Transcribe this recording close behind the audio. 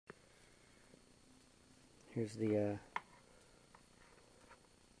Here's the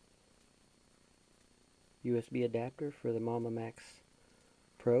USB adapter for the Mamba Max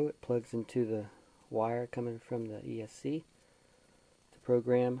Pro. It plugs into the wire coming from the ESC to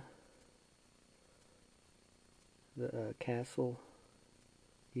program the Castle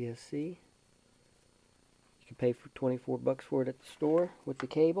ESC. You can pay for 24 bucks for it at the store with the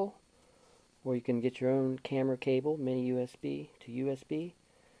cable, or you can get your own camera cable, mini USB to USB,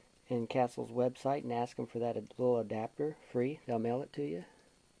 in Castle's website and ask them for that little adapter free. They'll mail it to you.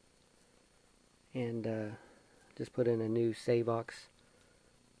 And just put in a new Savox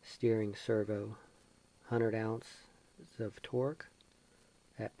Steering servo, 100 ounces of torque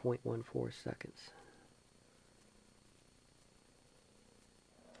at 0.14 seconds.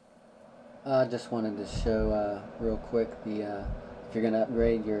 I just wanted to show real quick the if you're going to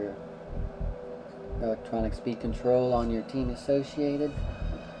upgrade your electronic speed control on your Team Associated,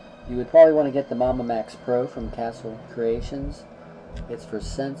 you would probably want to get the Mamba Max Pro from Castle Creations. It's for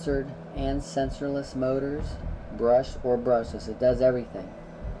censored and sensorless motors, brushed or brushless. It does everything.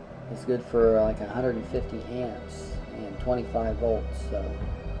 It's good for like 150 amps and 25 volts. So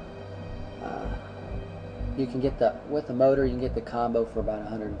you can get the, with the motor, you can get the combo for about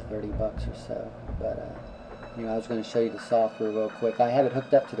 130 bucks or so. But you know, I was going to show you the software real quick. I have it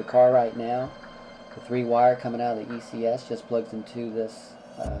hooked up to the car right now. The 3-wire coming out of the ECS just plugs into this.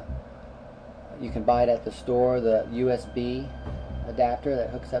 You can buy it at the store, the USB adapter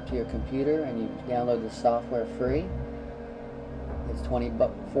that hooks up to your computer, and you download the software free. It's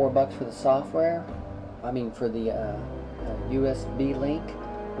 24 bucks for the software. I mean for the USB link,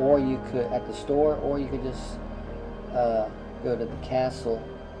 or you could at the store, or you could just go to the Castle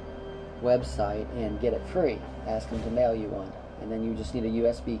website and get it free. Ask them to mail you one, and then you just need a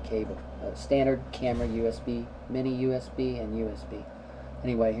USB cable, a standard camera USB, mini USB, and USB.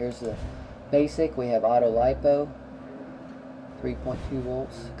 Anyway, here's the basic. We have auto lipo, 3.2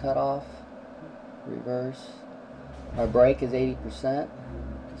 volts cutoff, reverse. Our brake is 80%,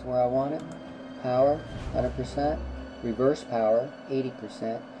 that's where I want it. Power, 100%. Reverse power,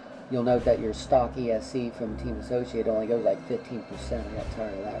 80%. You'll note that your stock ESC from Team Associated only goes like 15%. I got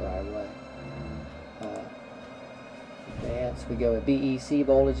tired of that right away. Advance, we go with BEC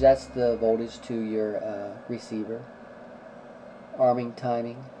voltage. That's the voltage to your receiver. Arming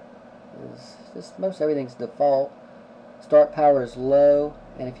timing is just most everything's default. Start power is low,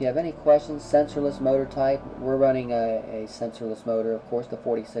 and if you have any questions, sensorless motor type, we're running a sensorless motor, of course, the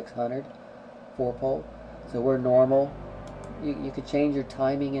 4600 4-pole. So we're normal. You could change your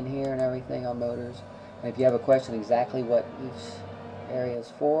timing in here and everything on motors. And if you have a question exactly what each area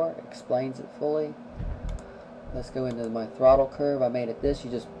is for, it explains it fully. Let's go into my throttle curve. I made it this.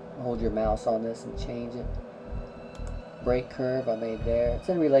 You just hold your mouse on this and change it. Brake curve I made there. It's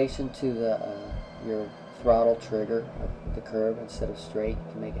in relation to the your throttle trigger of the curve. Instead of straight,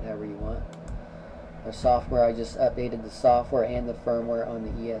 you can make it however you want. Our software, I just updated the software and the firmware on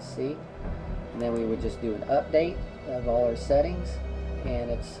the ESC, and then we would just do an update of all our settings, and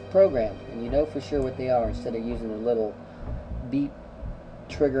it's programmed, and you know for sure what they are instead of using the little beep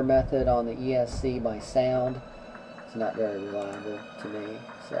trigger method on the ESC by sound. It's not very reliable to me,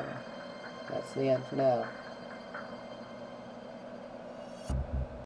 so that's the end for now.